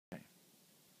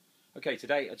Okay,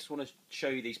 today I just want to show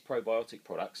you these probiotic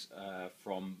products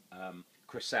from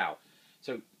Cristal.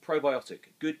 So probiotic,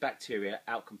 good bacteria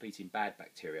outcompeting bad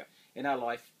bacteria. In our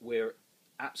life we're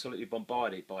absolutely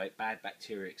bombarded by bad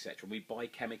bacteria, etc. We buy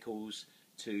chemicals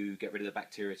to get rid of the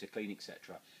bacteria, to clean,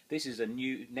 etc. This is a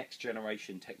new next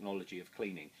generation technology of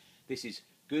cleaning. This is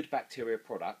good bacteria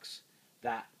products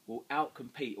that will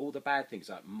outcompete all the bad things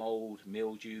like mold,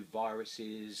 mildew,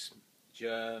 viruses,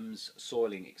 germs,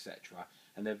 soiling, etc.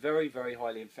 And they're very, very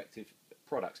highly effective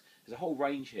products. There's a whole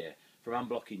range here, from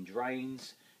unblocking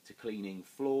drains to cleaning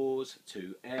floors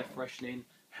to air freshening,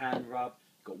 hand rub,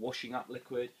 we've got washing up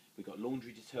liquid, we've got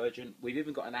laundry detergent, we've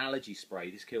even got an allergy spray.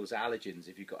 This kills allergens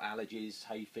if you've got allergies,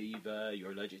 hay fever,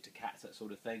 you're allergic to cats, that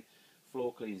sort of thing,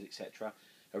 floor cleans, etc.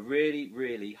 A really,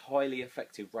 really highly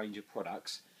effective range of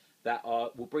products that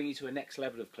will bring you to a next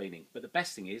level of cleaning. But the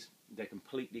best thing is they're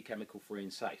completely chemical free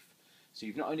and safe. So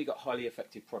you've not only got highly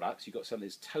effective products, you've got something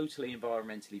that's totally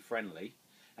environmentally friendly,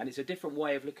 and it's a different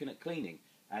way of looking at cleaning,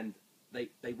 and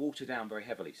they water down very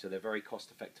heavily, so they're very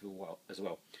cost effective as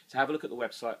well. So have a look at the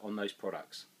website on those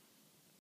products.